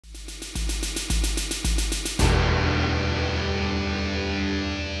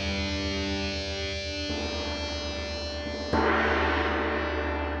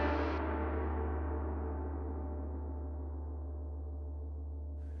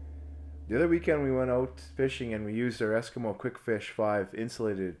The other weekend we went out fishing and we used our Eskimo Quick Fish 5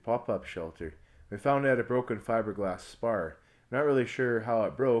 insulated pop-up shelter. We found it had a broken fiberglass spar. Not really sure how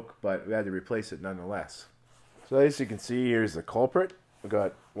it broke, but we had to replace it nonetheless. So as you can see, here's the culprit. We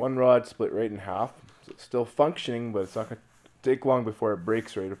got one rod split right in half. So it's still functioning, but it's not going to take long before it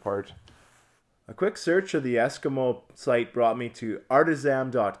breaks right apart. A quick search of the Eskimo site brought me to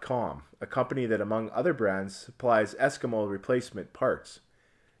Ardisam.com, a company that among other brands supplies Eskimo replacement parts.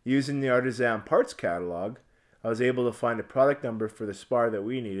 Using the Ardisam parts catalog, I was able to find a product number for the spar that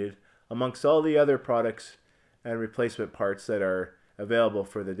we needed amongst all the other products and replacement parts that are available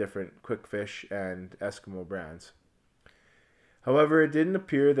for the different Quick Fish and Eskimo brands. However, it didn't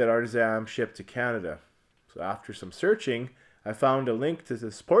appear that Ardisam shipped to Canada. So after some searching, I found a link to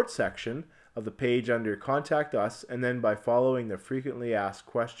the support section of the page under Contact Us, and then by following the frequently asked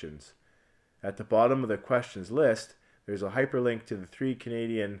questions. At the bottom of the questions list, there's a hyperlink to the 3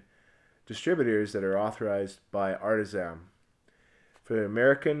 Canadian distributors that are authorized by Ardisam. For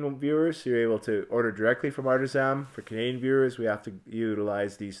American viewers, you're able to order directly from Ardisam. For Canadian viewers, we have to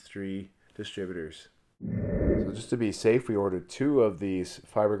utilize these 3 distributors. So just to be safe, we ordered 2 of these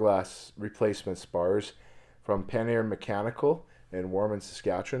fiberglass replacement spars from Penn-Air Mechanical in Warman,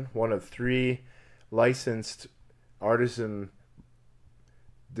 Saskatchewan. One of 3 licensed Ardisam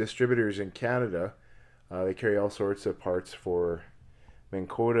distributors in Canada. They carry all sorts of parts for Minn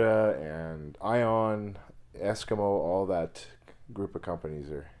Kota and Ion, Eskimo, all that group of companies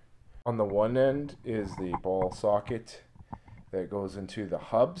there. On the one end is the ball socket that goes into the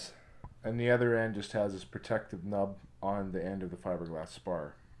hubs, and the other end just has this protective nub on the end of the fiberglass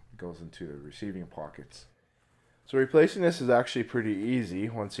spar. It goes into the receiving pockets. So replacing this is actually pretty easy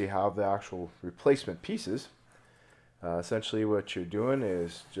once you have the actual replacement pieces. Essentially what you're doing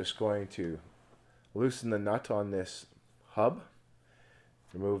is just going to loosen the nut on this hub,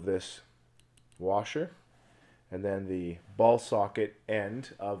 remove this washer, and then the ball socket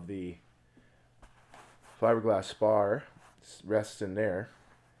end of the fiberglass spar rests in there.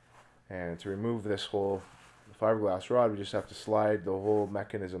 And to remove this whole fiberglass rod, we just have to slide the whole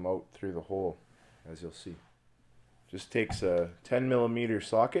mechanism out through the hole, as you'll see. Just takes a 10mm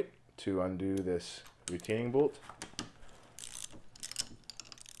socket to undo this retaining bolt.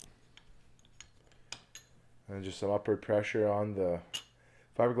 And just some upward pressure on the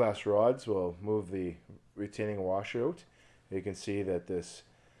fiberglass rods will move the retaining washer out. You can see that this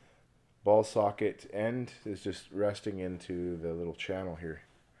ball socket end is just resting into the little channel here.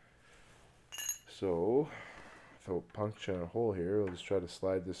 So, without puncturing a hole here, we'll just try to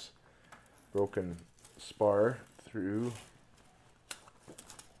slide this broken spar through.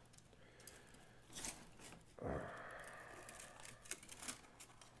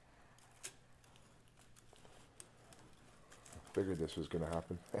 Figured this was going to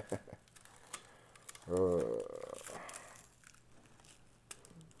happen.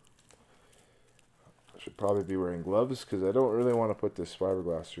 I should probably be wearing gloves because I don't really want to put this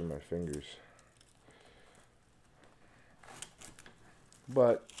fiberglass through my fingers.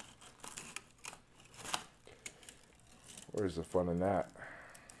 But where's the fun in that?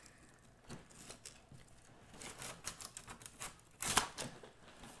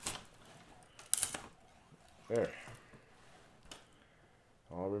 There.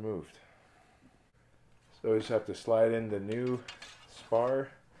 All removed. So we just have to slide in the new spar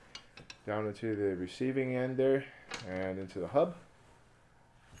down into the receiving end there and into the hub.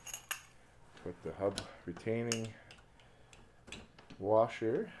 Put the hub retaining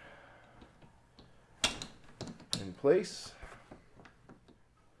washer in place.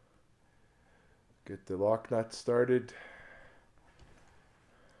 Get the lock nut started.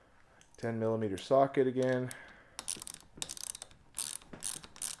 10mm socket again.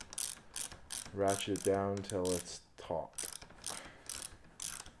 Ratchet it down till it's taut.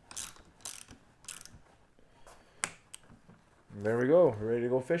 And there we go. We're ready to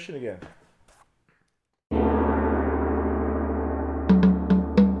go fishing again.